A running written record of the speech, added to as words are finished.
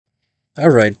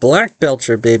Alright, Black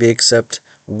Belcher, baby, except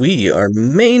we are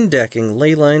main decking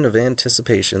Leyline of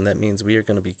Anticipation. That means we are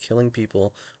going to be killing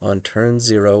people on turn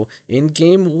 0 in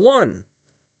game 1.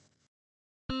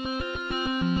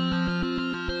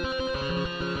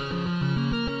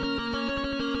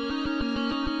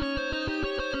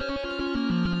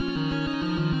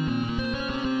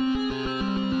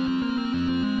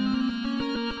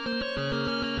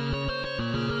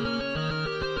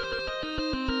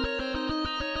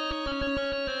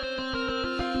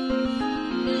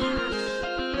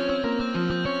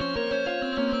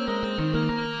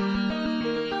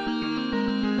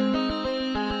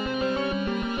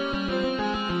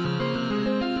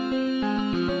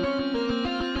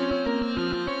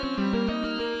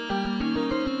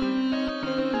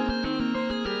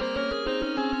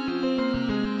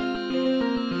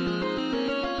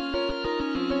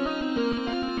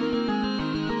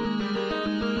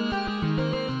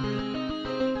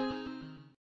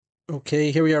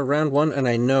 Okay, here we are, round 1, and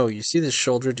I know, you see this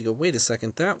shoulder, you go, wait a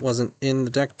second, that wasn't in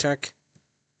the deck tech.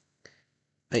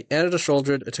 I added a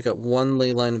shoulder, I took out one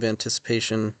Leyline of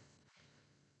Anticipation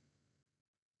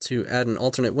to add an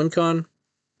alternate win con,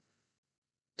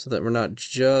 so that we're not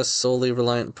just solely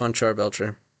reliant upon Char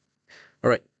Belcher.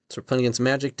 Alright, so we're playing against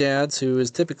Magic Dads, who is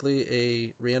typically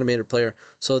a Reanimator player.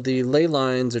 So the ley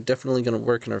lines are definitely going to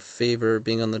work in our favor,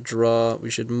 being on the draw.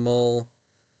 We should mull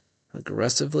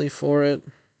aggressively for it.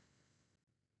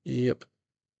 Yep.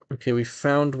 Okay, we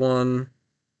found one.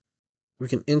 We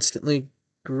can instantly...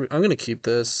 I'm going to keep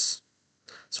this.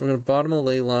 So we're going to bottom a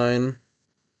ley line.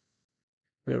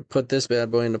 We're going to put this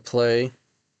bad boy into play.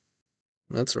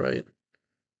 That's right.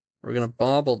 We're going to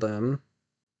bobble them,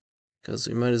 because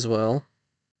we might as well.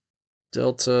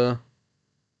 Delta...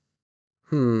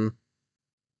 No,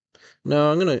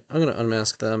 I'm gonna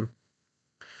unmask them.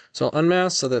 So I'll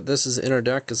unmask so that this is in our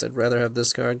deck, because I'd rather have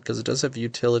this card, because it does have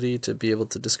utility to be able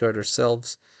to discard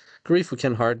ourselves. Grief we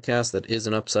can hardcast, that is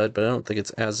an upside, but I don't think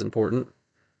it's as important,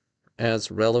 as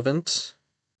relevant.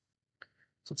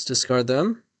 So let's discard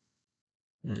them.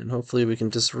 And hopefully we can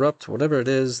disrupt whatever it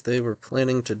is they were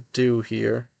planning to do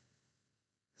here.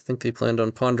 I think they planned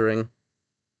on pondering.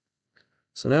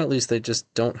 So now at least they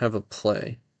just don't have a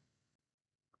play.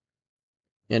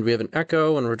 And we have an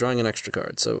echo, and we're drawing an extra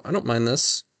card, so I don't mind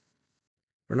this.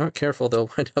 If we're not careful, they'll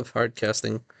wind up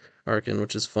hardcasting Arcan,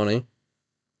 which is funny.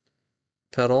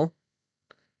 Pedal.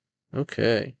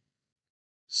 Okay.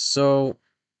 So,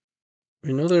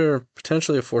 we know they're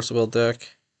potentially a Force of Will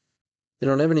deck. They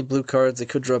don't have any blue cards. They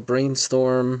could draw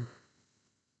Brainstorm.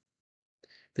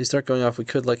 If they start going off, we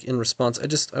could, like, in response.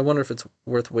 I wonder if it's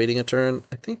worth waiting a turn.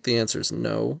 I think the answer is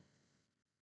no.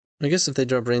 I guess if they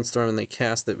draw Brainstorm and they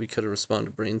cast it, we could have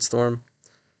responded to Brainstorm.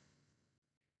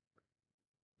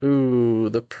 Ooh,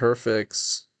 the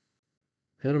perfects.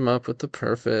 Hit them up with the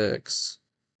perfects.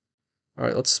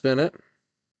 Alright, let's spin it.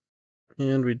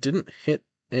 And we didn't hit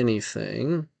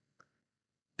anything.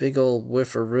 Big ol'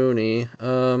 whifferoony.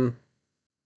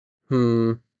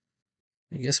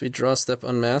 I guess we draw step,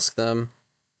 unmask them.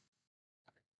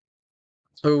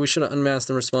 Oh, we should have unmasked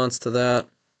in response to that,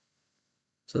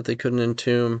 so that they couldn't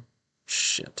entomb.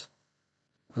 Shit.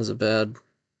 That was a bad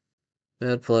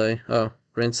play. Oh,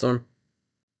 Brainstorm.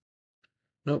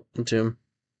 Nope, entomb.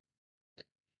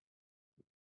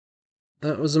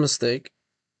 That was a mistake.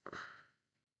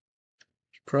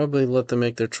 Should probably let them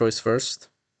make their choice first.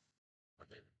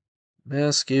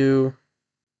 Mask you.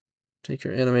 Take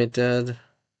your Animate Dead.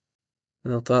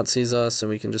 And they'll Thought Seize us, and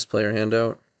we can just play our hand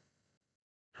out.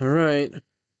 Alright.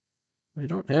 We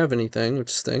don't have anything, which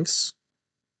stinks.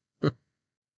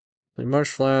 They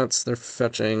Marsh Flats, they're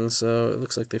fetching, so it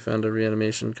looks like they found a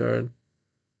reanimation card.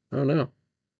 Oh no.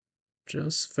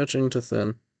 Just fetching to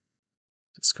thin.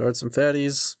 Discard some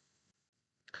fatties.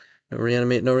 No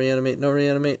reanimate, no reanimate, no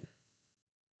reanimate.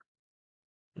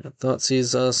 Thought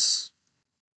sees us.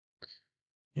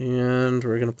 And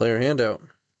we're going to play our hand out.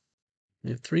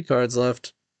 We have 3 cards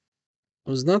left. It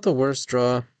was not the worst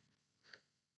draw.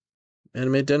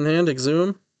 Animate Dead in Hand,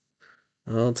 Exhume.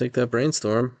 I'll take that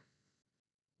Brainstorm.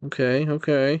 Okay,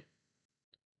 okay.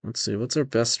 Let's see, what's our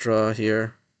best draw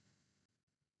here?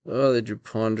 Oh, they drew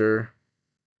Ponder.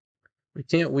 We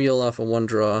can't wheel off a 1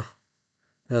 draw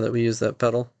now that we use that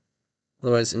pedal.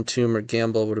 Otherwise, Entomb or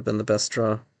Gamble would have been the best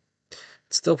draw.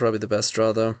 It's still probably the best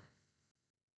draw, though.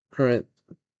 Alright.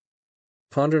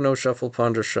 Ponder, no shuffle,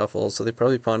 Ponder, shuffle. So they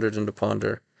probably pondered into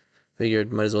Ponder.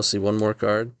 Figured, might as well see 1 more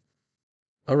card.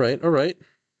 Alright, alright.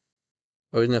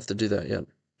 Oh, we didn't have to do that yet.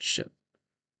 Shit.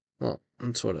 Well,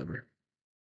 it's whatever.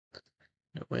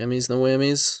 No whammies, no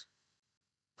whammies.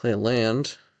 Play a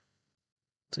land.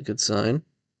 It's a good sign.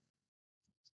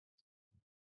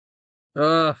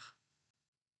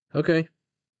 Okay.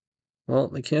 Well,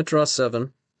 they can't draw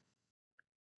 7.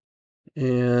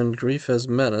 And Grief has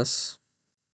Menace.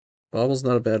 Bobble's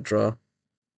not a bad draw.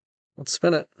 Let's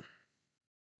spin it.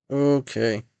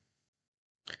 Okay.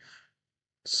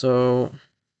 So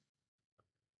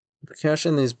cash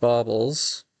in these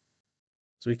baubles.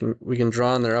 So we can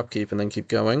draw on their upkeep and then keep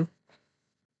going.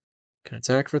 Can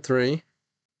attack for 3.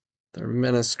 They're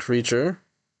menace creature.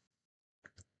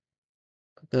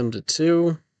 Put them to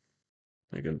 2.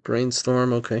 They can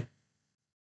brainstorm, okay.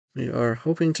 We are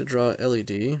hoping to draw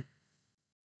LED.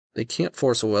 They can't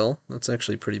force a will. That's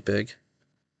actually pretty big.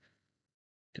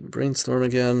 Can brainstorm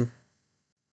again.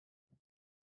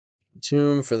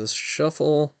 Entomb for the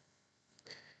shuffle.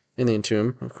 In the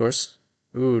Entomb, of course.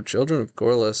 Ooh, Children of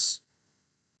Gorless.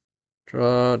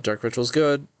 Draw. Dark Ritual's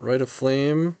good. Rite of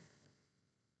Flame.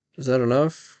 Is that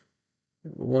enough?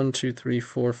 1, 2, 3,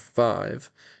 4,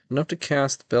 5. Enough to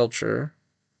cast Belcher.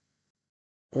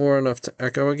 Or enough to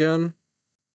echo again.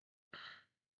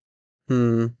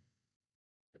 Wonder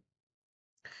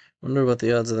what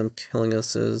the odds of them killing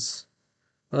us is.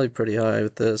 Probably pretty high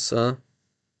with this, huh?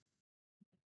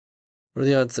 What are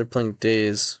the odds they're playing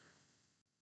Daze?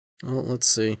 Well, let's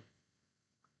see.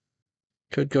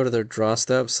 Could go to their draw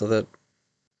step so that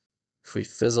if we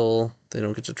fizzle, they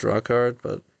don't get to draw a card,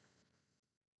 but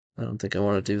I don't think I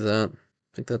want to do that.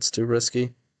 I think that's too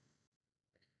risky.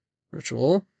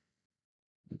 Ritual.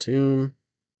 Tomb.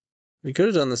 We could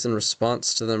have done this in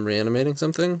response to them reanimating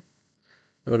something.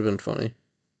 That would have been funny.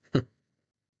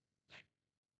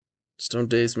 Just don't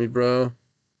daze me, bro.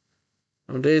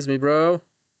 Don't daze me, bro.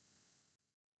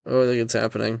 Oh, I think it's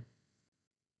happening.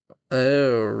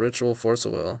 Oh, Ritual Force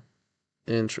of Will.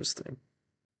 Interesting.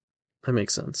 That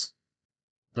makes sense.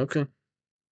 Okay.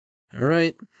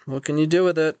 Alright, what can you do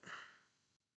with it?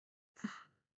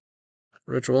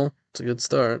 Ritual, it's a good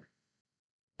start.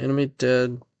 Animate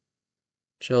dead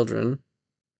children.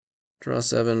 Draw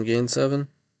 7, gain 7.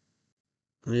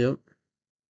 Yep.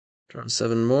 Draw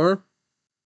 7 more.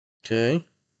 Okay.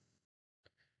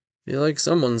 Feel like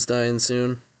someone's dying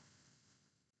soon.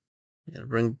 Yeah,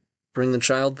 bring the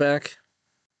child back.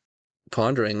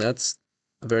 Pondering, that's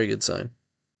a very good sign.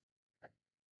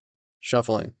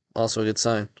 Shuffling, also a good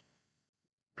sign.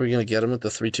 Are we gonna get him with the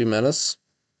 3/2 menace?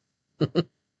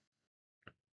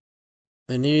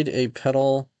 I need a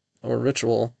petal or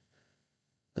ritual,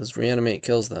 as reanimate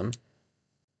kills them.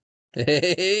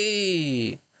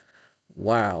 Hey!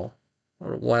 Wow.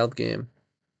 What a wild game.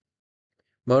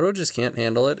 Moto just can't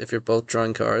handle it if you're both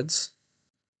drawing cards.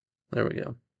 There we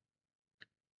go.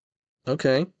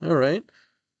 Okay, alright.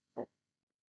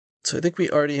 So I think we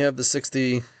already have the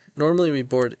 60. Normally we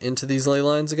board into these ley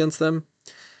lines against them,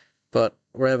 but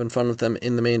we're having fun with them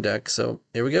in the main deck, so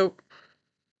here we go.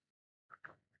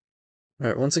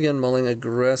 Alright, once again, mulling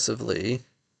aggressively.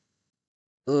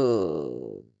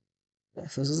 Ugh.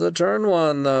 This is a turn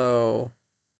 1, though.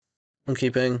 I'm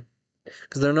keeping.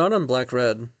 Because they're not on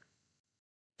black-red.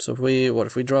 So if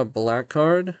we draw a black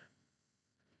card,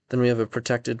 then we have a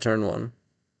protected turn 1.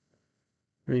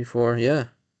 3, 4, yeah.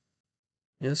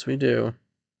 Yes, we do.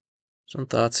 Some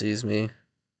Thoughtseize me.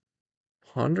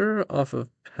 Ponder off of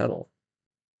Petal.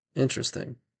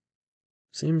 Interesting.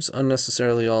 Seems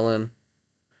unnecessarily all in.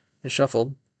 I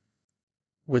shuffled.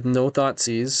 With no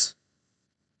Thoughtseize.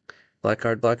 Black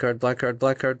card, black card, black card,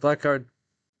 black card, black card.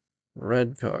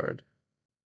 Red card.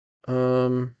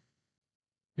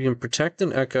 We can protect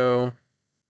an Echo,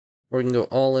 or we can go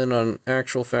all in on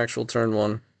actual factual turn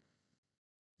 1. I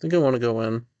think I want to go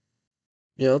in.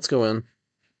 Yeah, let's go in.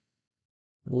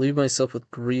 I'll leave myself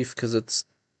with Grief because it's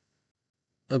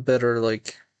a better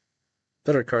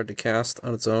card to cast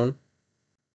on its own.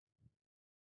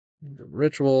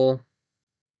 Ritual,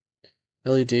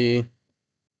 LED,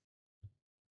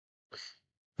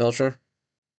 Belcher.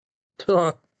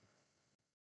 Got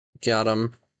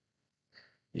him.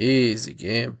 Easy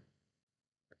game.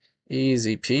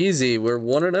 Easy peasy. We're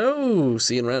 1-0.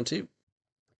 See you in round 2.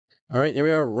 Alright, here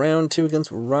we are, round 2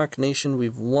 against Rock Nation.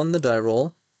 We've won the die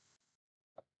roll.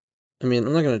 I mean,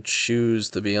 I'm not going to choose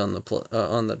to be on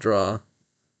the draw,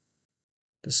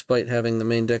 despite having the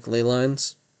main deck ley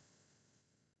lines.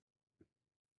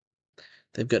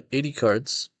 They've got 80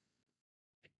 cards.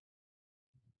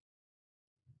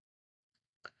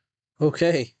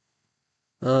 Okay.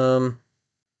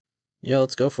 Yeah,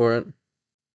 let's go for it.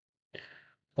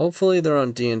 Hopefully they're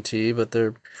on D&T, but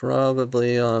they're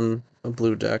probably on a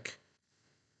blue deck.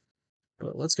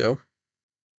 But let's go.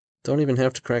 Don't even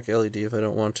have to crack LED if I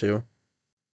don't want to.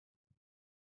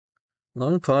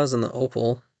 Long pause on the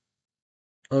opal.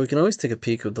 Oh, we can always take a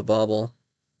peek with the bauble.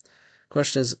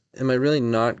 Question is, am I really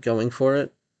not going for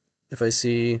it? if I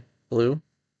see blue.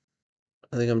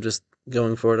 I think I'm just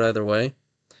going for it either way.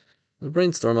 The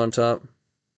brainstorm on top.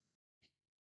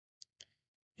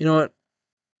 You know what?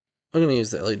 I'm gonna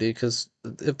use the LED because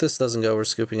if this doesn't go, we're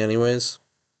scooping anyways.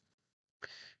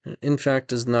 In fact,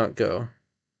 does not go.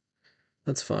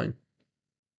 That's fine.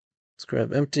 Let's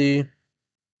grab empty,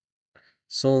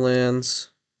 soul lands,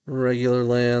 regular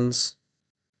lands,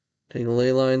 take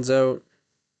Leylines out,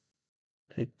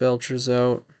 take Belchers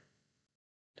out,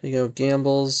 take out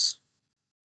Gambles,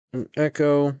 an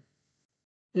Echo,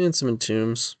 and some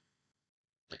Entombs.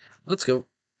 Let's go.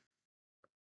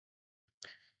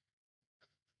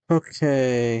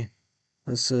 Okay,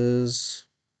 this is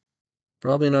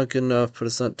probably not good enough, but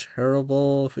it's not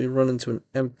terrible. If we run into an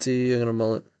empty, I'm gonna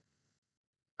mull it.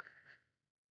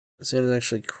 This hand is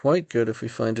actually quite good if we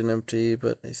find an empty,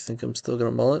 but I think I'm still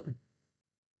gonna mull it.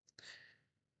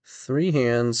 3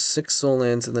 hands, 6 soul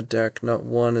lands in the deck, not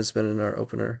one has been in our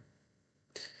opener.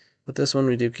 But this one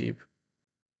we do keep.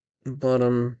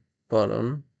 Bottom,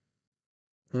 bottom.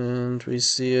 And we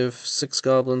see if 6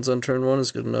 goblins on turn 1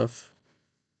 is good enough.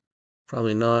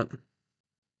 Probably not.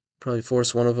 Probably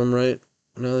force one of them, right?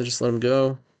 No, they just let him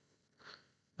go.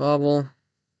 Bobble.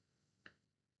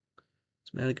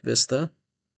 Somatic Vista.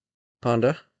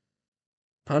 Panda.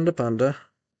 Panda, panda.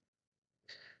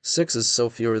 6 is so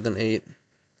fewer than 8.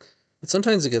 But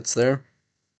sometimes it gets there.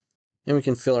 And we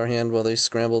can fill our hand while they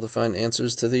scramble to find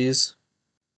answers to these.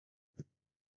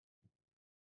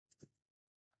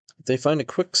 If they find a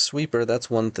quick sweeper, that's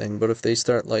one thing. But if they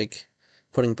start, like,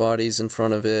 putting bodies in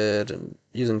front of it and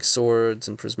using swords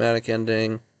and prismatic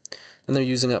ending, and they're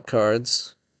using up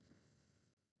cards,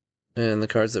 and the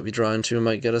cards that we draw into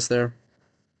might get us there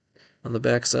on the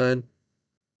backside.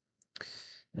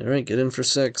 Alright, get in for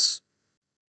 6.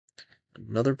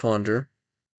 Another ponder.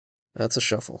 That's a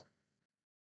shuffle.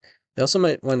 They also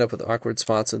might wind up with awkward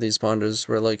spots of these ponders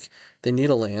where, like, they need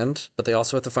a land, but they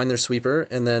also have to find their sweeper,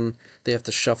 and then they have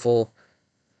to shuffle.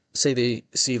 Say they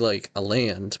see, like, a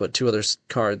land, but 2 other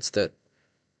cards that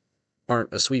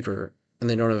aren't a sweeper, and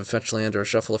they don't have a fetch land or a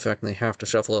shuffle effect, and they have to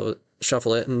shuffle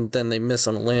it, and then they miss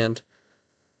on a land.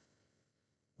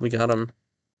 We got them.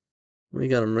 We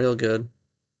got them real good.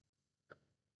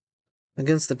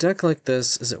 Against a deck like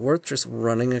this, is it worth just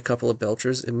running a couple of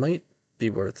Belchers? It might be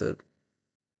worth it.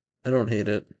 I don't hate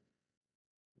it.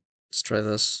 Let's try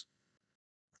this.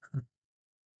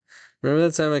 Remember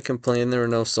that time I complained there were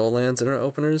no soul lands in our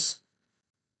openers?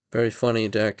 Very funny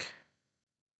deck.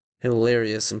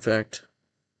 Hilarious, in fact.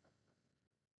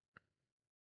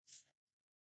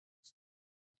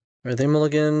 Are they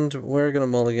mulliganed? We're gonna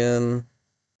mulligan.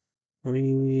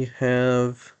 We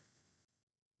have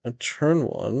a turn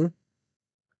 1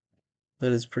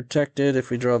 that is protected if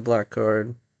we draw a black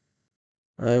card.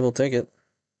 I will take it.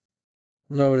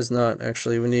 No, it is not,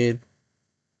 actually. We need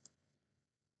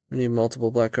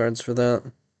multiple black cards for that.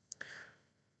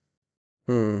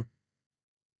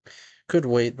 Could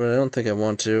wait, but I don't think I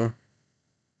want to.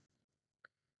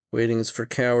 Waiting is for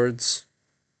cowards.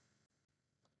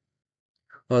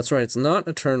 Oh, that's right, it's not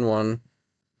a turn 1.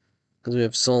 Because we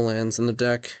have soul lands in the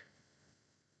deck.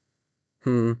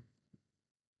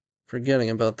 Forgetting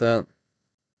about that.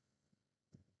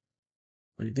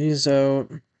 Leave these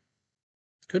out.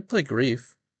 Could play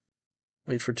Grief.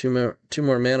 Wait for two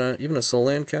more mana. Even a soul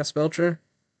land cast Belcher?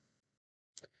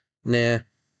 Nah.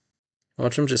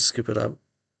 Watch him just scoop it up.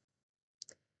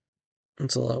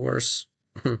 It's a lot worse.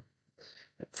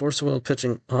 Force Will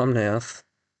pitching Omnath.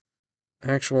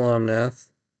 Actual Omnath.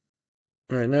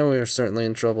 Alright, now we are certainly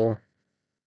in trouble.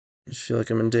 I feel like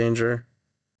I'm in danger.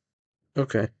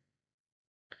 Okay.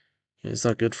 It's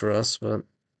not good for us, but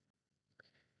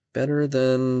better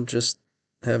than just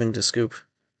having to scoop.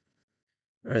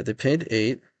 Alright, they paid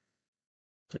 8.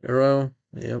 Arrow.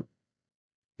 Yep.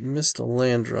 Missed a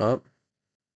land drop.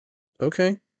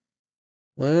 Okay.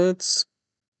 Let's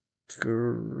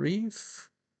grief.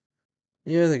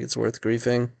 Yeah, I think it's worth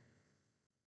griefing.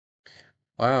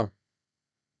 Wow.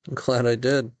 I'm glad I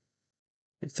did.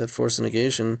 Take that force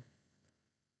negation.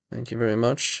 Thank you very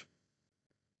much.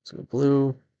 Let's go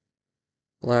blue,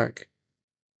 black.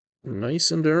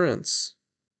 Nice endurance.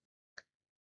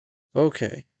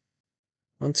 Okay.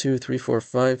 1, 2, 3, 4,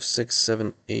 5, 6,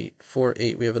 7, 8. 4,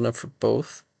 8. We have enough for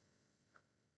both.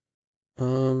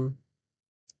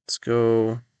 Let's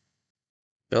go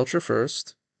Belcher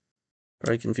first.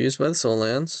 Probably confused by the soul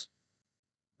lands.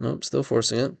 Nope, still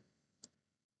forcing it.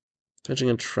 Pitching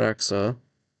a Traxa.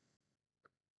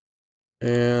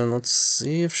 And let's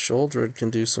see if Shouldered can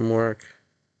do some work.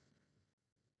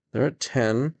 They're at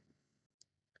 10.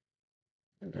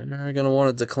 They're gonna want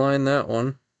to decline that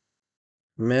one.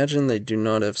 Imagine they do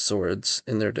not have swords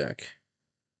in their deck.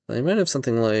 They might have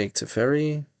something like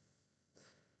Teferi.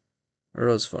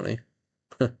 Uro's funny.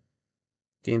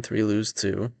 Gain 3, lose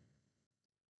 2.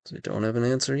 So we don't have an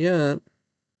answer yet.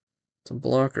 It's a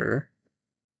blocker.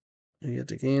 We get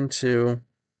to gain 2.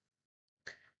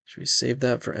 Should we save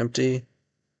that for empty?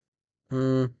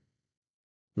 No.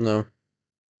 And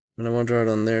I want to draw it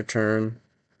on their turn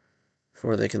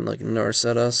before they can, like,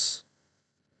 Narset at us.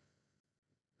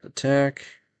 Attack.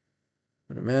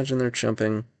 But imagine they're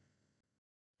chumping.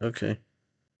 Okay.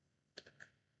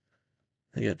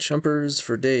 They got chumpers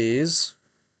for days.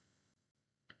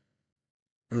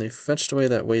 And they fetched away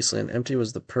that wasteland. Empty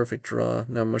was the perfect draw.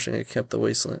 Now I'm wishing I kept the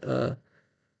wasteland,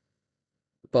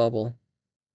 bauble.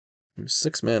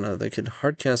 6 mana. They could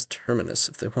hardcast Terminus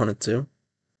if they wanted to.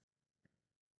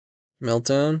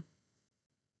 Meltdown.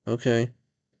 Okay.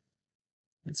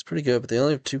 It's pretty good, but they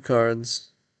only have 2 cards.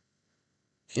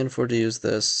 Can't afford to use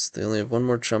this. They only have 1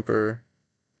 more chumper.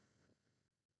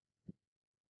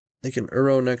 They can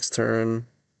Uro next turn.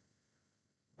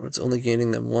 Or it's only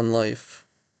gaining them 1 life.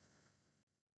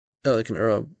 Oh, they can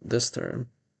Uro this turn.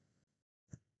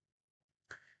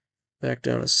 Back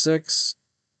down to 6.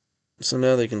 So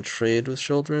now they can trade with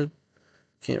Sheoldred.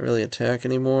 Can't really attack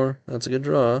anymore. That's a good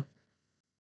draw.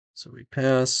 So we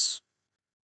pass.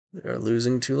 They are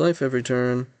losing 2 life every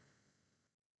turn.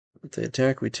 If they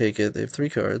attack, we take it. They have 3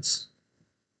 cards.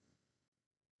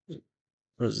 What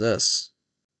is this?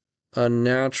 A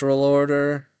natural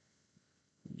order?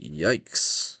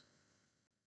 Yikes.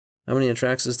 How many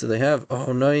Atraxas do they have?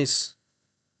 Oh, nice.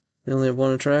 They only have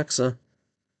 1 Atraxa.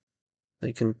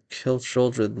 They can kill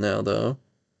Sheoldred now, though.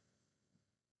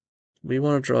 We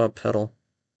want to draw a Petal.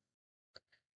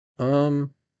 Do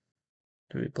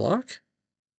we block?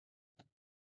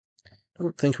 I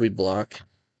don't think we block.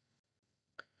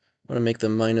 I want to make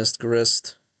them minus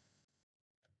Grist.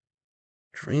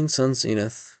 Drain Sun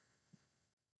Zenith.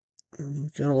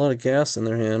 Got a lot of gas in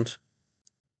their hand.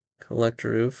 Collect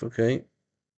Roof, okay.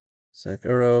 Sack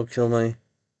Uro, kill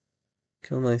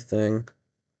my thing.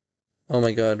 Oh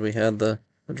my god, we had the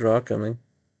draw coming.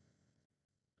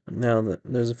 Now that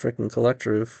there's a freaking Collect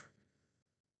Roof.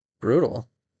 Brutal.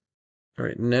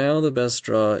 Alright, now the best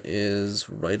draw is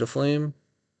Rite of Flame.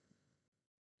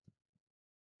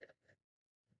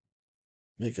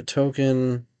 Make a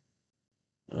token.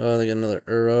 Oh, they got another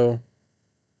Uro.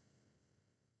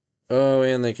 Oh,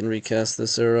 and they can recast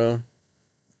this Uro.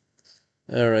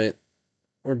 Alright,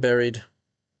 we're buried.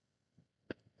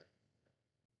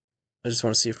 I just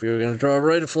want to see if we were going to draw a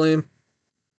Rite of Flame.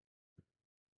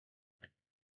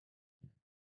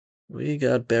 We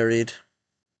got buried.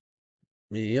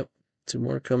 Yep, 2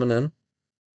 more coming in.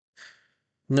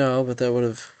 No, but that would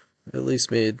have at least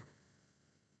made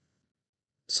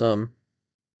some.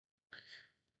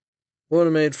 Would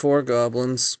have made 4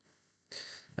 goblins.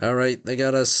 Alright, they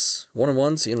got us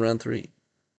 1-1, see you in round 3.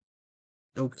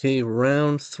 Okay,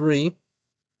 round 3.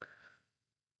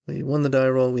 We won the die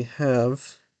roll. We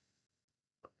have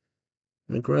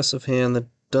an aggressive hand that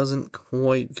doesn't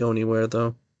quite go anywhere,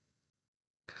 though.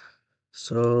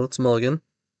 So let's mulligan.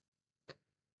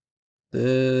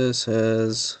 This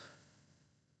has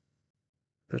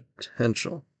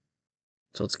potential.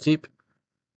 So let's keep.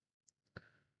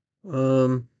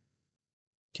 Can't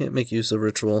make use of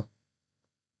ritual,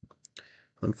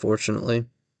 unfortunately.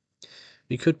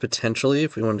 We could potentially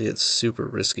if we wanted to get super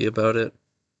risky about it.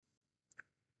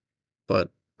 But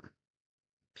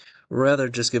rather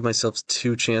just give myself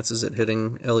 2 chances at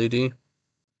hitting LED.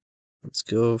 Let's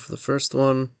go for the first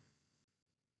one.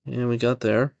 And we got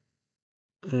there.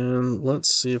 And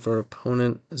let's see if our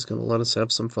opponent is going to let us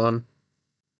have some fun.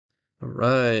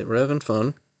 Alright, we're having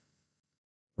fun.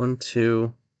 1,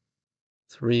 2,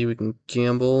 3, we can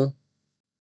gamble.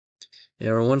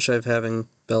 Yeah, we're 1 shy of having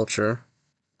Belcher.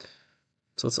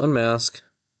 So let's unmask.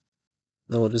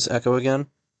 Then we'll just echo again.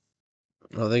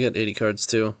 Oh, they get 80 cards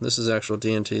too. This is actual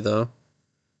D&T though.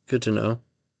 Good to know.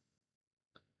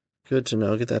 Good to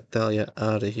know. Get that Thalia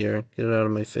out of here. Get it out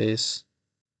of my face.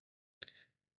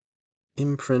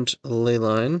 Imprint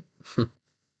Leyline.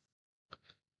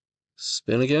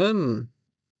 Spin again.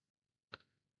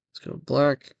 Let's go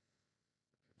black.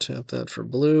 Tap that for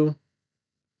blue.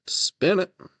 Spin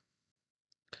it.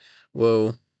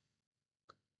 Whoa.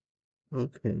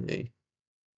 Okay.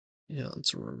 Yeah,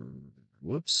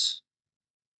 whoops.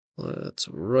 Let's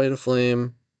Rite of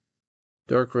Flame.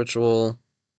 Dark Ritual.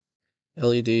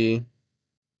 LED.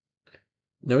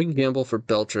 Now we can gamble for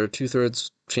Belcher. 2/3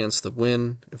 chance to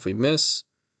win. If we miss,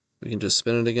 we can just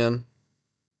spin it again.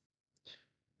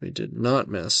 We did not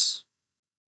miss.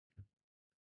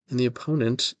 And the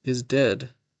opponent is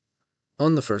dead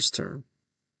on the first turn.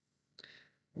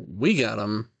 We got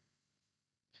him.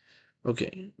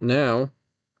 Okay, now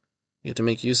we get to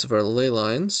make use of our ley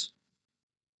lines.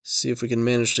 See if we can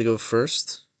manage to go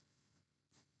first.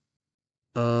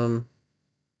 Yeah,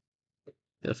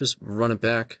 just run it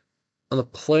back. On the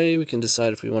play, we can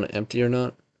decide if we want to empty or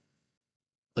not.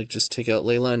 Like, just take out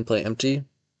Leyline, play empty.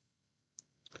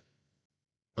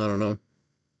 I don't know.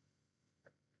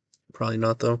 Probably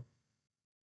not, though.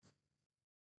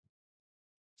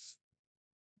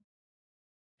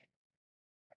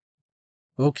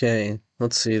 Okay,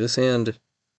 let's see. This hand,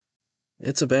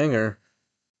 it's a banger.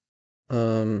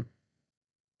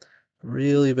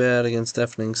 Really bad against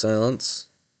Deafening Silence.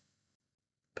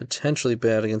 Potentially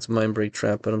bad against Mind Break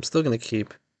Trap, but I'm still going to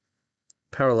keep.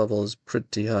 Power level is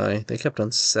pretty high. They kept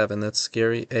on 7. That's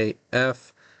scary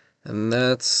AF. And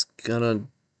that's gonna,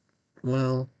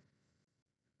 well,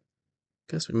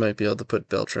 guess we might be able to put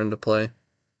Belcher into play.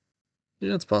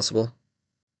 Yeah, it's possible.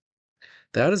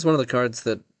 That is one of the cards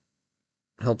that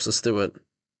helps us do it.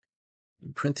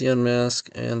 Print the unmask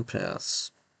and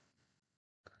pass.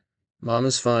 Mom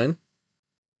is fine.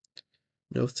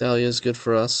 No Thalia is good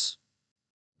for us.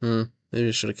 Maybe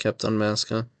we should have kept unmask,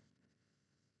 huh?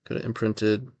 Could have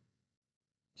imprinted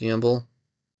Gamble.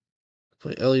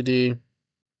 Play LED.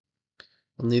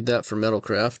 We'll need that for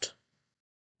Metalcraft.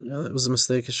 Yeah, that was a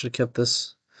mistake. I should have kept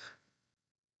this.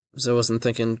 Because I wasn't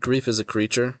thinking Grief is a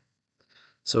creature.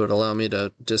 So it would allow me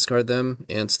to discard them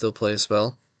and still play a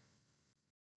spell.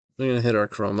 We're gonna hit our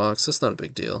Chromox. That's not a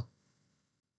big deal.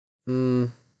 Yeah,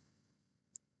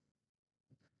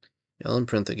 I'll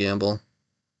imprint the Gamble.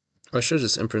 Or I should have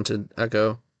just imprinted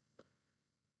Echo.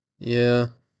 Yeah.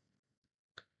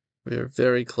 We are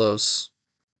very close.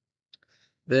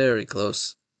 Very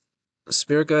close.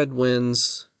 Spirit Guide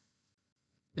wins.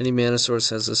 Any mana source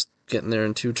has us getting there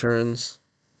in 2 turns.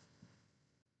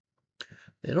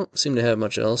 They don't seem to have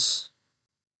much else.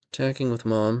 Attacking with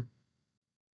Mom.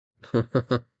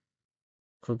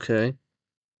 Okay.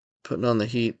 Putting on the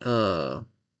heat.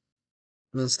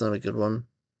 That's not a good one.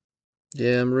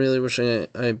 Yeah, I'm really wishing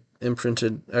I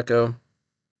imprinted Echo.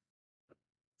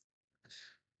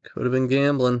 Could have been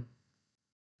gambling.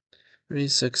 3,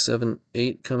 6, 7,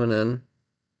 8 coming in.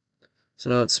 So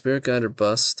now it's Spirit Guide or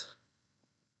Bust.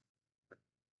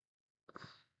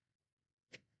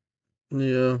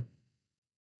 Yeah.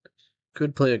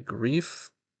 Could play a Grief.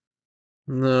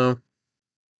 No.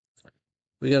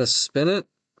 We gotta spin it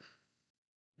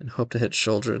and hope to hit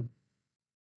Shouldred.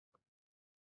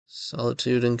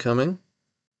 Solitude incoming.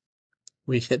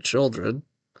 We hit Shouldred.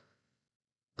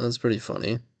 That's pretty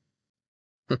funny.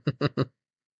 It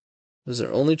was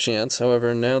their only chance.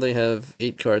 However, now they have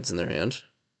 8 cards in their hand.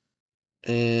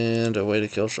 And a way to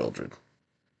kill Shouldred.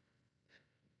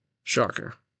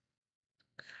 Shocker.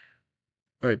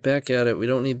 Alright, back at it. We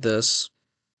don't need this.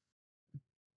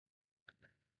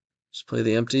 Just play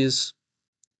the empties.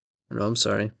 No, I'm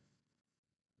sorry.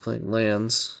 Playing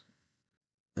lands.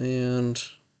 And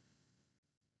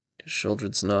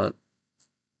Shouldred's not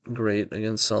great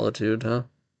against Solitude, huh?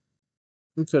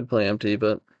 We could play empty,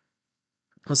 but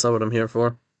that's not what I'm here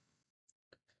for.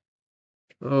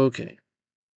 Okay.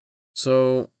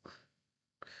 So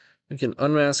we can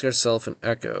unmask ourselves and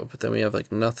Echo, but then we have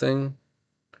like nothing.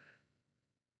 We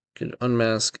could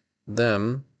unmask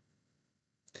them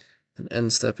and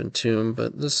end step and tomb,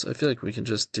 but this I feel like we can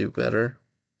just do better.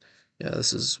 Yeah,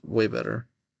 this is way better.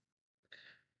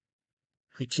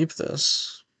 We keep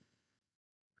this.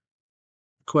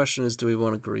 Question is, do we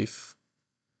want a Grief?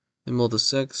 They mold a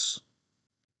 6.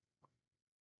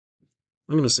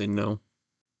 I'm gonna say no.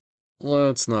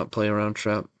 Let's not play around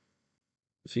trap.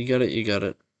 If you got it, you got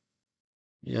it.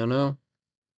 Yeah, no.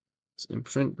 It's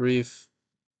imprint Grief,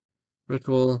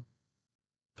 Ritual,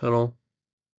 Pedal,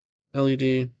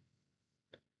 LED,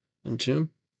 and Tomb.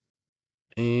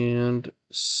 And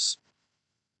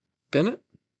spin it.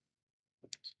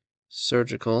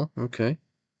 Surgical, okay.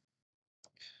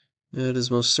 It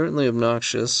is most certainly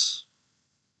obnoxious.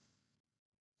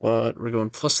 But we're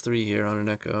going +3 here on an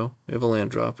Echo. We have a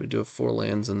land drop. We do have 4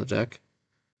 lands in the deck.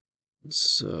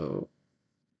 So,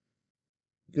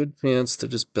 good chance to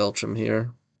just belch them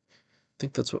here. I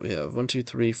think that's what we have. 1, 2,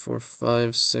 3, 4,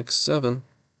 5, 6, 7.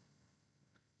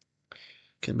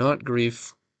 Cannot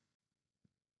Grief.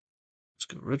 Let's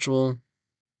go Ritual.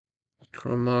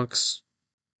 Chromox.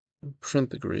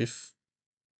 Print the Grief.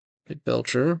 Hit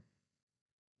Belcher.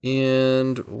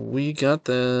 And we got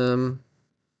them.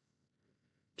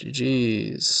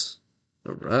 GG's.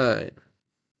 Alright.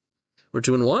 We're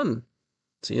 2-1.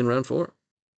 See you in round 4.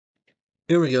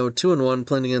 Here we go, 2-1,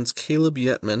 playing against Caleb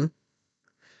Yetman.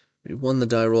 We won the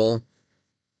die roll.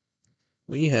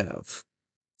 We have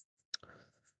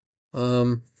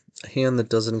A hand that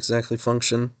doesn't exactly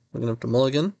function. We're gonna have to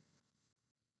mulligan.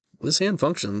 This hand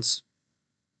functions.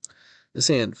 This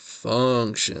hand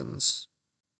functions.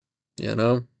 You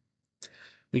know?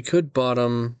 We could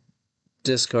bottom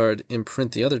discard,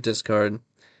 imprint the other discard,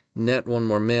 net one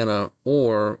more mana,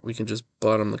 or we can just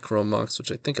bottom the Chrome Mox,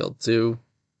 which I think I'll do.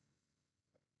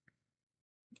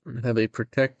 Have a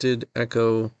protected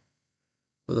Echo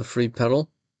with a free pedal.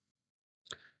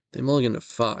 They mulligan to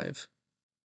 5.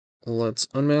 Let's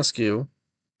unmask you.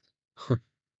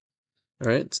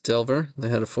 Alright, it's Delver. They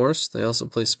had a force. They also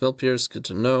play Spell Pierce. Good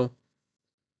to know.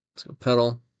 Let's go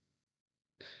pedal.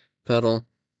 Pedal.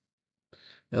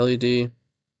 LED.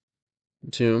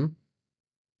 Tomb.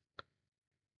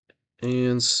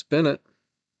 And spin it.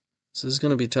 This is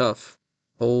going to be tough.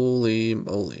 Holy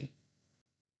moly.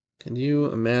 Can you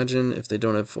imagine if they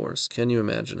don't have force? Can you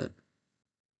imagine it?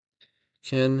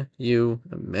 Can you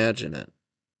imagine it?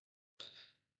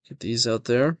 Get these out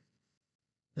there.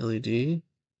 LED.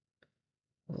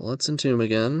 Let's entomb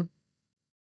again.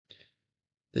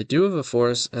 They do have a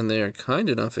force, and they are kind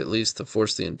enough at least to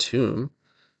force the entomb.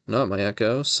 Not my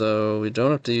Echo, so we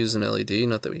don't have to use an LED.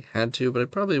 Not that we had to, but I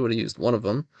probably would have used one of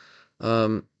them.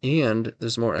 And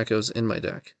there's more Echoes in my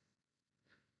deck.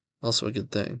 Also a good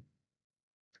thing.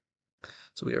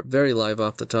 So we are very live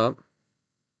off the top.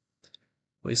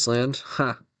 Wasteland.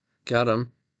 Ha! Got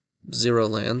him. 0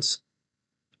 lands.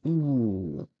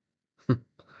 Ooh.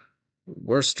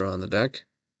 Worst draw in the deck.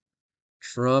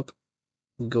 Drop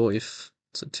Goif.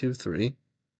 It's a 2/3.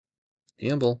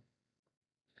 Gamble.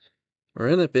 We're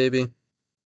in it, baby.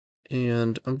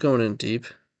 And I'm going in deep.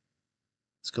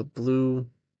 Let's go blue,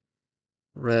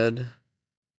 red,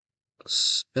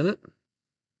 spin it.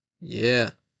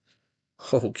 Yeah.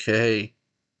 Okay.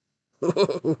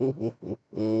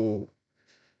 All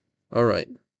right.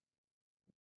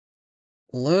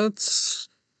 Let's.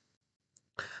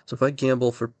 So if I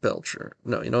gamble for Belcher.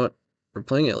 No, you know what? We're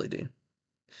playing LED. If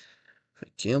I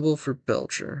gamble for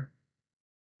Belcher.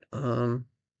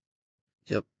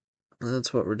 Yep.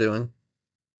 That's what we're doing.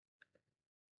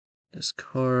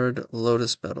 Discard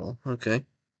Lotus Petal. Okay.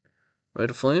 Rite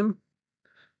of Flame.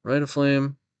 Rite of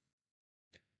Flame.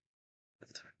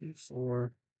 3,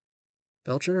 4.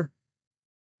 Belcher?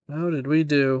 How did we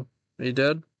do? Are you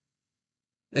dead?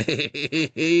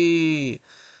 Hey,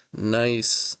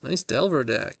 nice. Nice Delver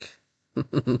deck.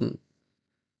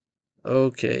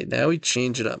 Okay, now we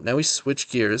change it up. Now we switch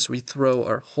gears. We throw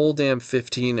our whole damn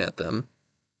 15 at them.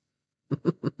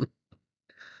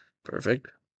 Perfect.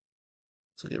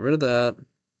 So get rid of that.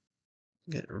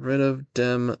 Get rid of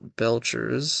Dem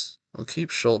Belchers. I'll keep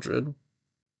Shuldred.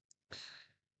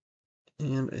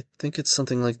 And I think it's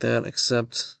something like that,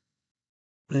 except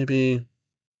maybe,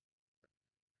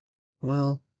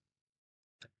 well,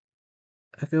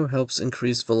 Echo helps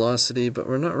increase velocity, but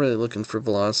we're not really looking for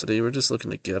velocity. We're just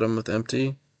looking to get them with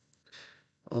empty.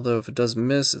 Although if it does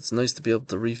miss, it's nice to be able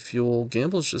to refuel.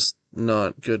 Gamble's just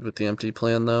not good with the empty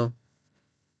plan, though.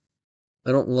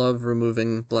 I don't love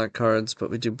removing black cards, but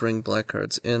we do bring black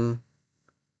cards in.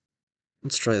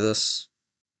 Let's try this.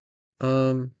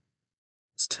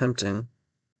 It's tempting.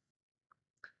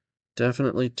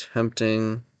 Definitely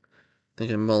tempting. I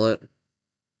think I mullet.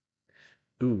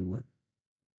 Ooh.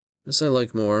 This I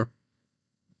like more.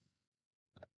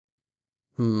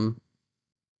 I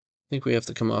think we have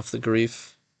to come off the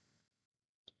grief.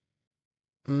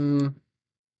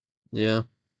 Yeah.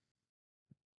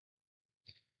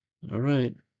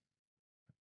 Alright.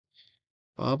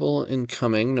 Bobble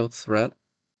incoming, no threat.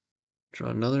 Draw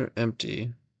another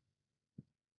empty.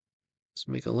 Let's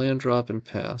make a land drop and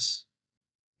pass.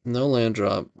 No land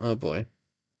drop. Oh boy.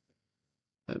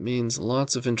 That means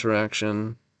lots of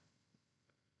interaction.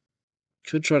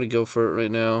 Could try to go for it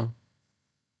right now.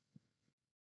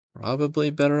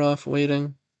 Probably better off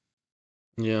waiting.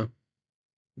 Yeah.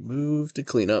 Move to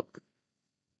clean up.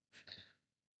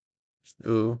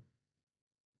 Ooh.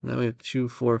 Now we have 2,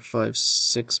 4, 5,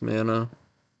 6 mana.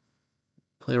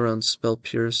 Play around Spell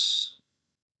Pierce.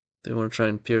 If they want to try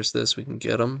and pierce this, we can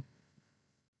get them.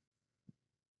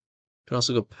 Can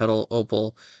also go Petal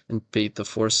Opal and bait the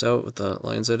Force out with the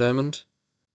Lion's Eye Diamond.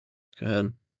 Go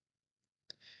ahead.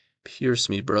 Pierce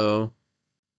me, bro.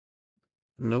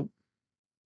 Nope.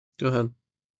 Go ahead.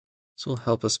 This will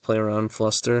help us play around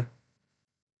Fluster.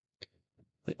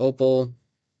 Play Opal.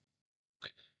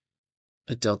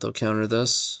 I doubt they'll counter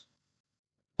this.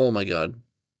 Oh my god.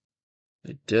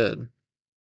 They did.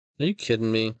 Are you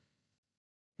kidding me?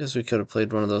 Guess we could have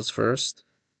played one of those first.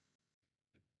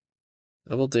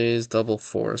 Double Daze, double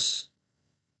Force.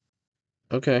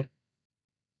 Okay.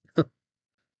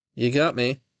 You got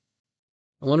me.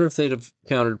 I wonder if they'd have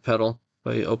countered Petal.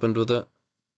 if I opened with it.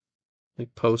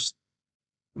 Like post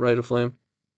Rite of Flame.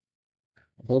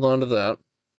 Hold on to that.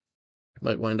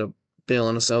 Might wind up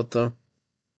bailing us out though.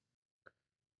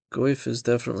 Goyf is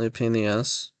definitely a pain in the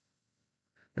ass.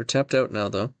 They're tapped out now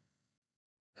though.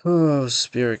 Oh,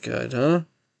 Spirit Guide, huh?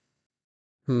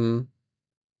 1,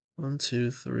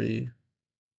 2, 3.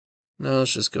 No,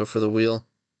 let's just go for the wheel.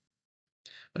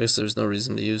 I guess there's no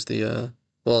reason to use the,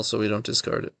 well, so we don't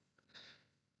discard it.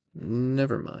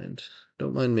 Never mind.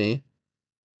 Don't mind me.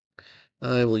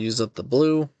 I will use up the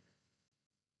blue.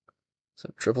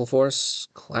 So, Triple Force.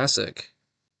 Classic.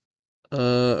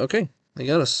 Okay. They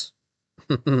got us.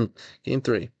 Game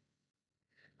 3.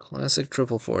 Classic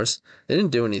Triple Force. They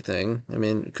didn't do anything. I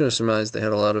mean, you could have surmised they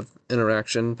had a lot of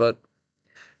interaction, but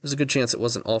there's a good chance it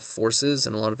wasn't all forces,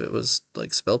 and a lot of it was,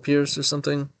 like, Spell Pierce or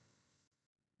something.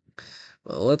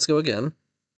 Well, let's go again.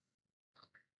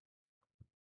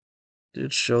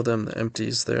 Did show them the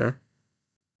empties there.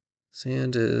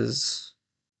 Sand is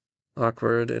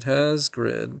awkward. It has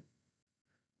grid,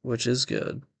 which is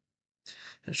good.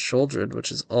 It's shouldered,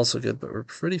 which is also good, but we're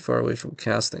pretty far away from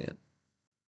casting it.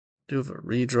 Do have a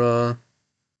redraw.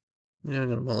 Yeah, I'm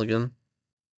gonna mulligan.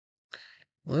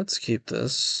 Let's keep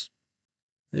this.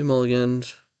 They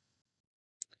mulliganed.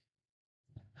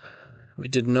 We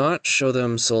did not show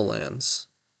them soul lands,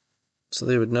 so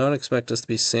they would not expect us to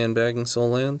be sandbagging soul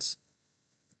lands.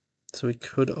 So we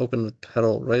could open with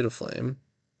Petal Rite of Flame.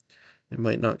 It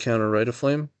might not counter Rite of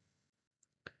Flame.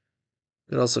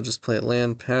 We could also just play a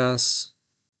land, pass,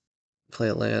 play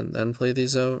a land, then play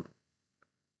these out.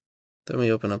 Then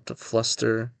we open up to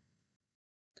Fluster.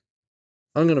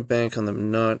 I'm going to bank on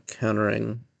them not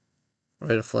countering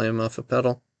Rite of Flame off a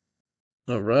Petal.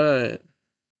 Alright.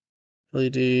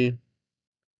 LED,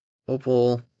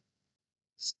 Opal,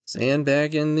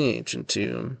 Sandbag in the Ancient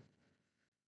Tomb.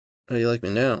 How do you like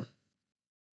me now?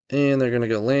 And they're going to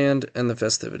go land and the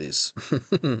festivities.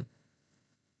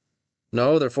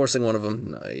 No, they're forcing one of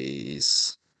them.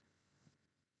 Nice.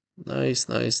 Nice,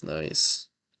 nice, nice.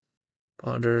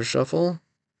 Ponder, shuffle.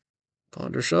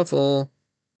 Ponder, shuffle.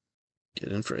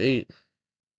 Get in for 8.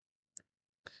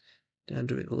 Down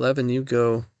to 11, you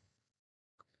go.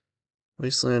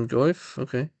 Wasteland Goyf,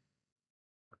 okay.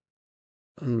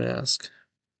 Unmask.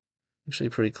 Actually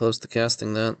pretty close to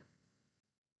casting that.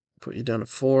 Put you down to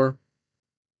 4.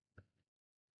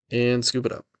 And scoop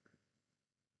it up.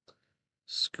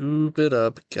 Scoop it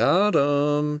up. Got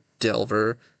him.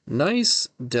 Delver. Nice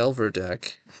Delver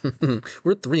deck.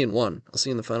 We're 3-1. I'll see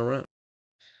you in the final round.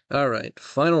 Alright,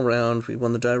 final round. We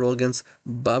won the die roll against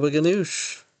Baba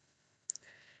Ganoush.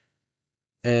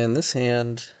 And this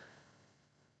hand...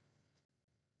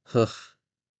 I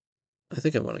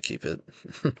think I want to keep it.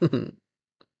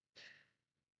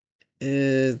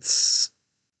 It's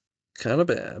kind of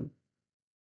bad.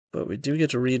 But we do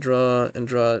get to redraw and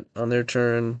draw it on their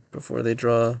turn before they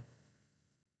draw.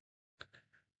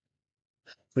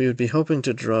 We would be hoping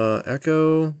to draw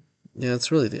Echo. Yeah,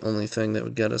 it's really the only thing that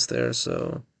would get us there,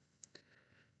 so...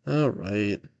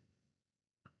 Alright.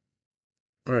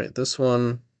 Alright, this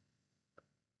one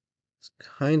is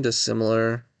kind of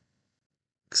similar,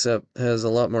 except has a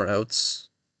lot more outs.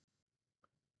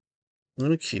 I'm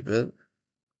going to keep it.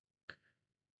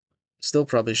 Still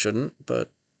probably shouldn't, but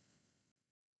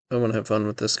I want to have fun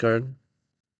with this card.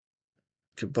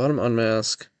 Could bottom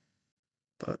unmask,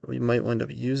 but we might wind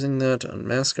up using that to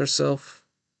unmask ourselves.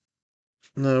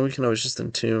 No, we can always just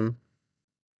entomb.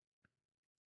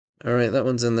 Alright, that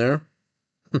one's in there.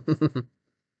 Let's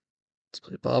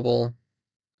play Bobble.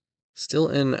 Still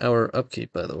in our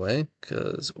upkeep, by the way,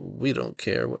 because we don't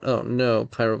care. Oh, no,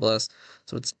 Pyroblast.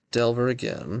 So it's Delver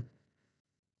again.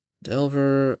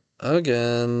 Delver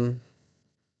again.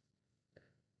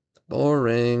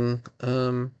 Boring.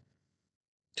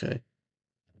 Okay.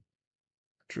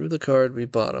 Drew the card we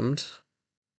bottomed.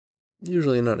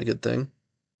 Usually not a good thing.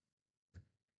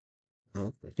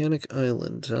 Volcanic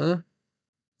Island, huh?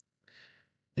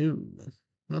 Ooh,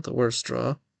 not the worst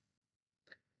draw.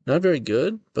 Not very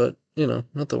good, but, you know,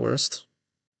 not the worst.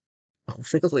 Oh,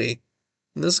 really?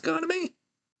 In this economy?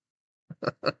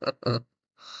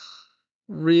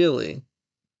 Really?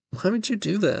 Why would you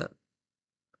do that?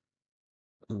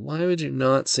 Why would you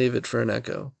not save it for an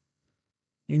Echo?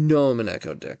 You know I'm an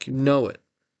Echo deck. You know it.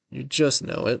 You just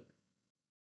know it.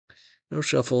 No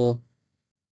shuffle.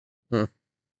 We're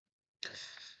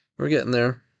getting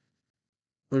there.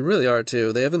 We really are,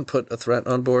 too. They haven't put a threat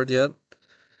on board yet.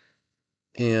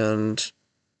 And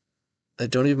I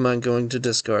don't even mind going to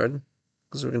discard,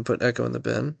 because we're going to put Echo in the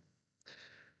bin.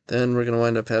 Then we're going to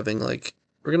wind up having, like...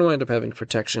 We're going to wind up having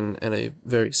protection and a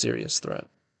very serious threat.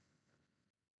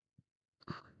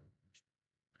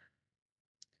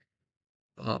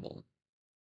 Bobble.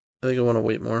 I think I want to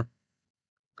wait more.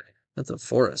 That's a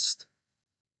forest.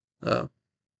 Oh.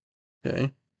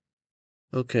 Okay.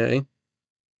 Okay.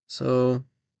 So,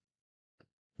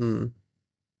 getting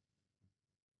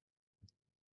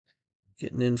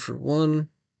in for one.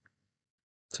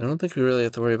 So I don't think we really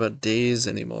have to worry about days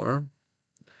anymore.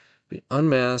 If we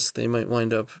unmask, they might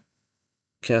wind up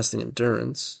casting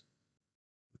endurance.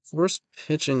 Force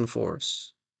pitching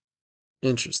force.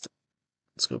 Interesting.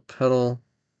 Let's go pedal,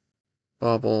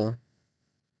 bobble,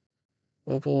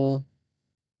 opal,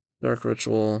 dark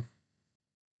ritual,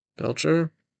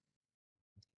 belcher.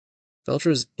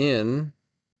 Belcher's in.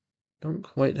 Don't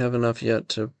quite have enough yet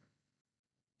to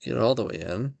get all the way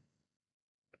in.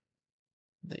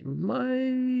 They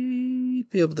might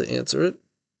be able to answer it.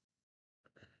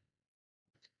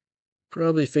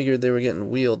 Probably figured they were getting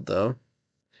wheeled, though.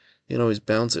 You can always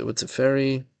bounce it with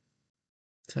Teferi.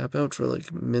 Tap out for, like,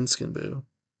 Minskinboo.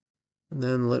 And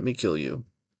then let me kill you.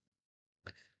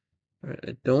 Alright,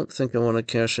 I don't think I want to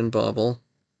cash in Bobble.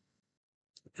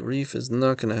 Grief is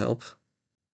not going to help.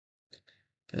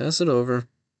 Pass it over.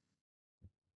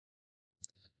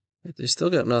 They still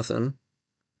got nothing.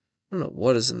 I don't know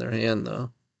what is in their hand,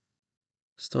 though.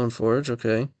 Stoneforge,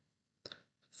 okay.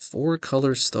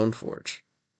 4-color Stoneforge.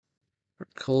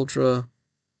 Coldra.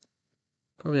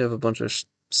 Probably have a bunch of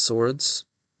swords.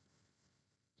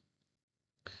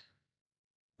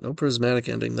 No prismatic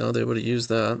ending, though. They would have used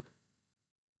that.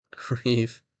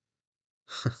 Grief.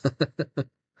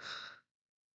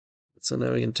 So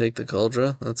now we can take the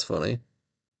Cauldra. That's funny.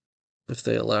 If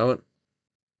they allow it.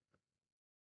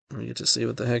 We get to see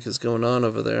what the heck is going on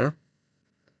over there.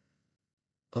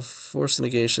 A force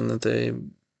negation that they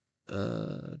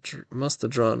must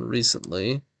have drawn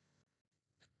recently.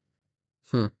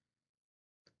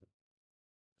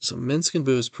 So Minskinboo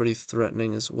is pretty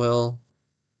threatening as well.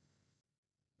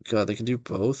 God, they can do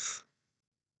both.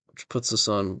 Which puts us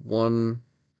on one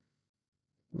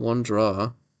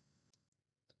draw.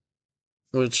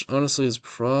 Which honestly is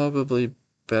probably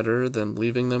better than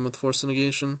leaving them with force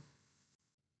negation.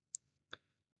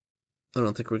 I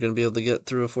don't think we're going to be able to get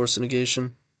through a force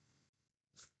negation.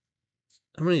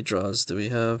 How many draws do we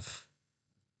have?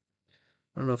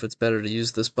 I don't know if it's better to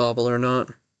use this bobble or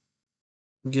not.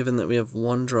 Given that we have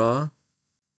one draw.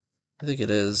 I think it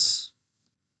is.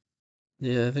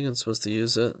 Yeah, I think I'm supposed to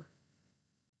use it.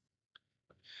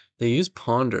 They use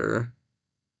Ponder.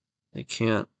 They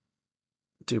can't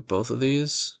do both of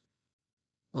these.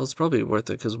 Well, it's probably worth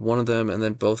it because one of them and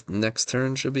then both next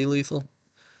turn should be lethal.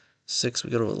 6, we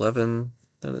go to 11.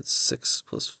 Then it's 6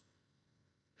 plus.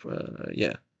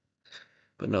 Yeah.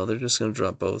 But no, they're just going to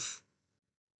drop both.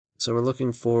 So we're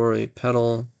looking for a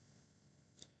pedal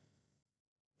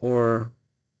or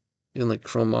even like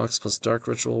Chrome Mox plus Dark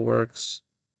Ritual works.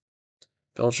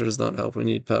 Belcher does not help. We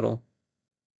need pedal.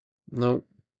 Nope.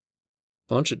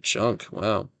 Bunch of junk.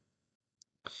 Wow.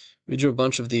 We drew a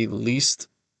bunch of the least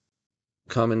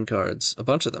common cards. A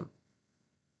bunch of them.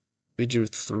 We drew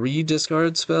 3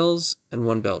 discard spells and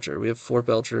 1 Belcher. We have 4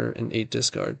 Belcher and 8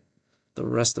 discard. The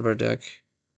rest of our deck,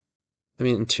 I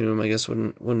mean, Entomb, I guess,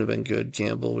 wouldn't have been good.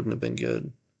 Gamble wouldn't have been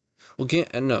good. Well,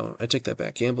 no, I take that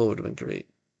back. Gamble would have been great.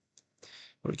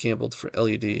 Would have gambled for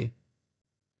LED.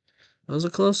 That was a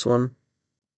close one.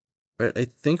 Alright, I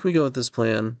think we go with this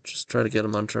plan. Just try to get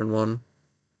him on turn 1.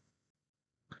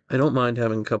 I don't mind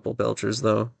having a couple Belchers,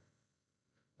 though,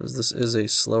 because this is a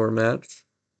slower match.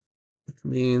 Which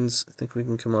means I think we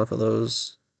can come off of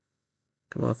those.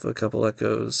 Come off a couple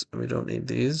Echoes, and we don't need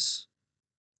these.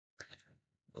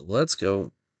 But let's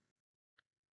go.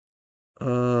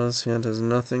 This hand has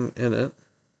nothing in it.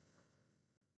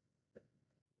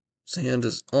 This hand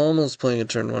is almost playing a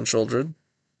turn 1 Shouldered.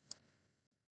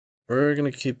 We're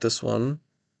going to keep this one.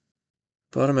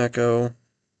 Bottom Echo.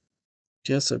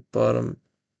 Guess at bottom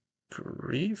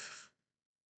Grief.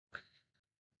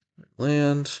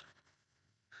 Land.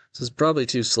 This is probably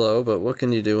too slow, but what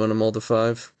can you do on a mold of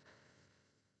 5?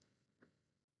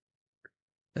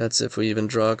 That's if we even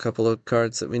draw a couple of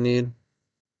cards that we need.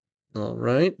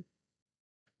 Alright.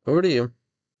 Over to you.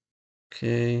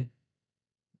 Okay.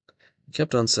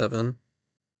 Kept on 7.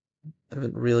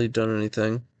 Haven't really done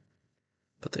anything.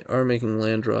 But they are making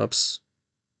land drops.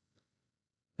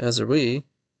 As are we.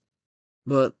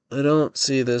 But I don't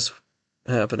see this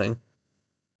happening.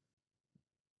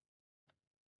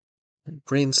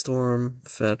 Brainstorm,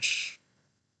 fetch.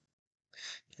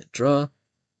 Draw.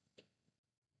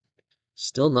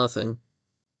 Still nothing.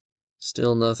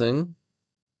 Still nothing.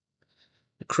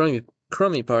 The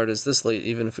crummy part is this late,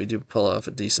 even if we do pull off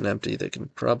a decent empty, they can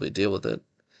probably deal with it.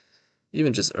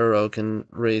 Even just Uro can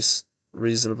race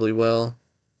reasonably well.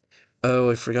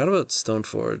 Oh, I forgot about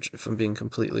Stoneforge, if I'm being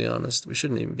completely honest. We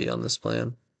shouldn't even be on this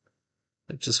plan.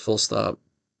 Like, just full stop.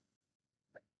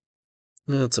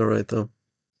 That's alright, though.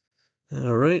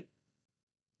 Alright.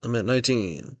 I'm at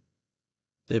 19.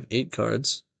 They have 8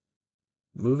 cards.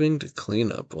 Moving to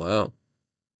cleanup. Wow.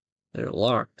 They're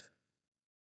locked.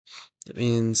 That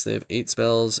means they have 8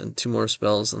 spells and 2 more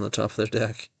spells on the top of their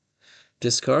deck.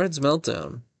 Discards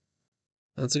Meltdown.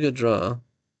 That's a good draw.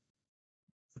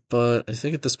 But I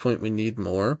think at this point we need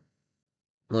more.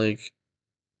 Like,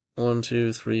 1,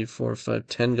 2, 3, 4, 5,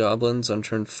 10 goblins on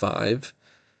turn 5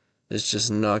 is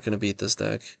just not going to beat this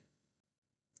deck.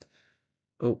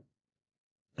 Oh,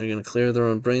 they're going to clear their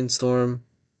own brainstorm.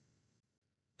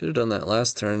 Could have done that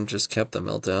last turn, just kept the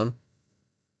meltdown.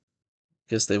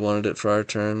 Guess they wanted it for our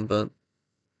turn, but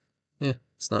yeah,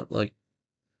 it's not like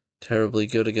terribly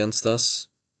good against us.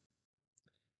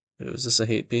 Was this a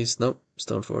hate piece? Nope,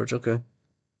 Stoneforge, okay.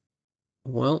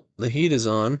 Well, the heat is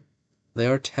on. They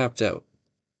are tapped out.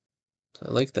 I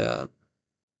like that.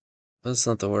 That's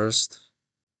not the worst.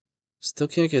 Still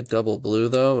can't get double blue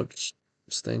though, which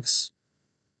stinks.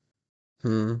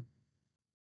 I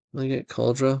get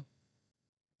Cauldra.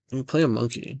 You play a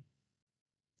monkey.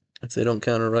 If they don't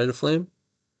counter Rite of Flame.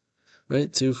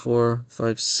 Right? 2, 4,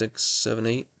 5, 6, 7,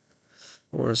 8.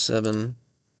 Or 7.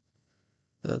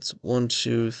 That's 1,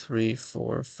 2, 3,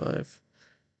 4, 5,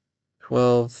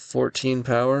 12, 14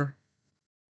 power.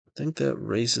 I think that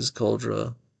races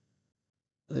Cauldra.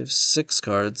 They have 6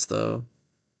 cards though.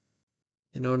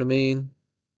 You know what I mean?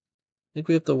 I think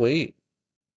we have to wait.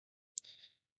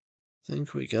 I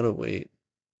think we gotta wait.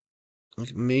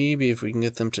 Like maybe if we can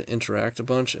get them to interact a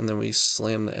bunch and then we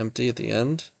slam the empty at the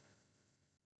end.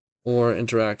 Or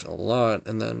interact a lot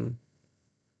and then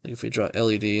like if we draw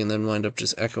LED and then wind up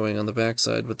just echoing on the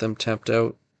backside with them tapped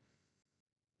out.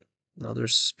 Another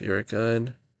Spirit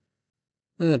Guide.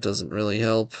 That doesn't really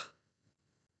help.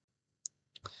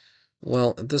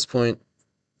 Well, at this point,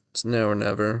 it's now or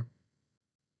never.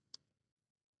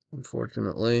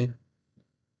 Unfortunately.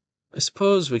 I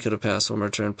suppose we could have passed one more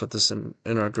turn, put this in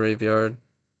our graveyard.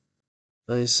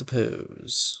 I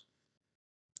suppose.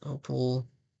 I'll pull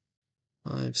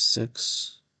 5,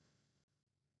 6.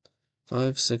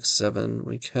 5, 6, 7.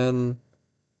 We can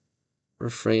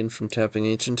refrain from tapping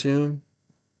Ancient Tomb.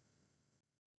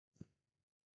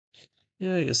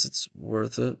 Yeah, I guess it's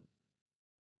worth it.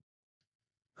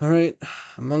 Alright,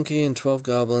 a monkey and 12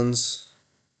 goblins.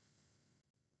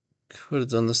 Could have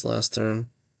done this last turn.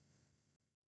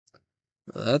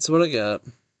 That's what I got.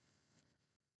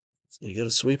 You got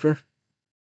a sweeper?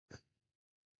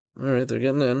 Alright, they're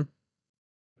getting in.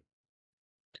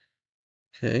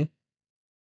 Okay.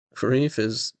 Grief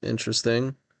is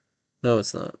interesting. No,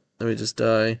 it's not. Let me just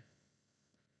die.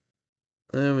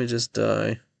 Let me just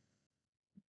die.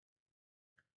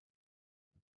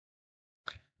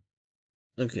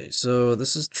 Okay, so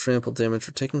this is trample damage.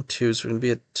 We're taking 2, so we're going to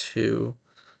be at 2.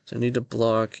 So I need to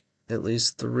block at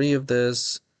least 3 of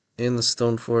this in the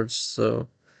Stoneforge, so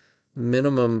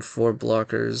minimum 4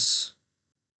 blockers.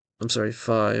 I'm sorry,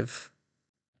 5.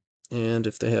 And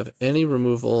if they have any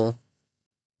removal...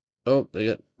 Oh, they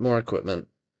got more equipment.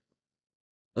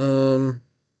 I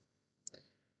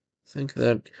think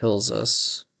that kills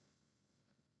us.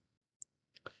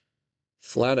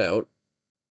 Flat out.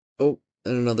 Oh,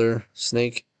 and another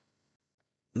snake.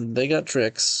 They got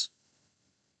tricks.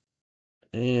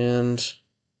 And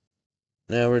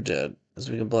now we're dead.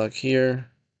 As we can block here.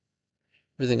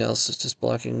 Everything else is just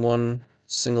blocking one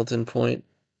singleton point.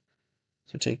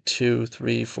 So take 2,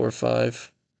 3, 4,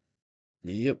 5.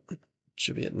 Yep.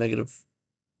 Should be at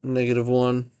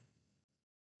 -1.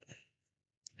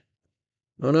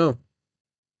 Oh no.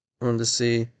 I wanted to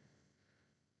see.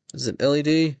 Is it LED?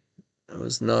 It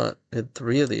was not. It had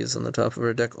 3 of these on the top of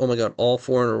our deck. Oh my god, all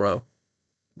 4 in a row.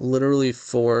 Literally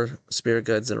 4 Spirit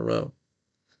Guides in a row.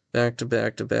 Back to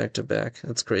back to back to back.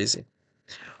 That's crazy.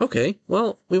 Okay,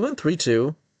 well, we went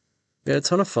 3-2. We had a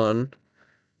ton of fun.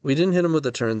 We didn't hit him with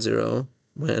a turn 0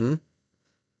 win.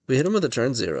 We hit him with a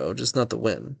turn 0, just not the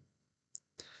win.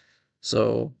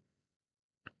 So,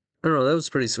 I don't know, that was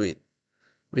pretty sweet.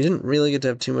 We didn't really get to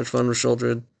have too much fun with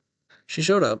Shouldred. She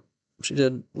showed up. She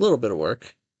did a little bit of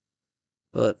work.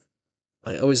 But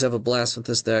I always have a blast with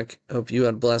this deck. I hope you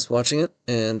had a blast watching it,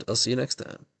 and I'll see you next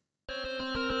time.